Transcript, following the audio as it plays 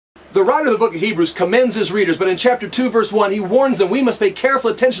The writer of the book of Hebrews commends his readers, but in chapter 2, verse 1, he warns them we must pay careful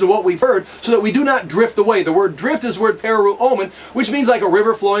attention to what we've heard so that we do not drift away. The word drift is the word pararuomen, which means like a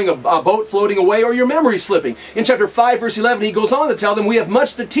river flowing, a boat floating away, or your memory slipping. In chapter 5, verse 11, he goes on to tell them, we have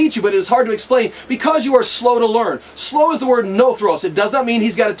much to teach you, but it is hard to explain because you are slow to learn. Slow is the word nothros. It does not mean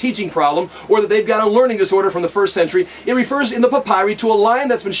he's got a teaching problem or that they've got a learning disorder from the first century. It refers in the papyri to a lion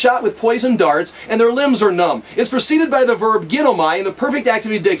that's been shot with poison darts and their limbs are numb. It's preceded by the verb ginomai in the perfect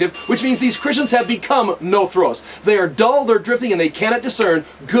active indicative, which means these Christians have become nothros. They are dull, they're drifting, and they cannot discern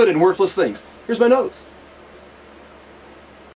good and worthless things. Here's my notes.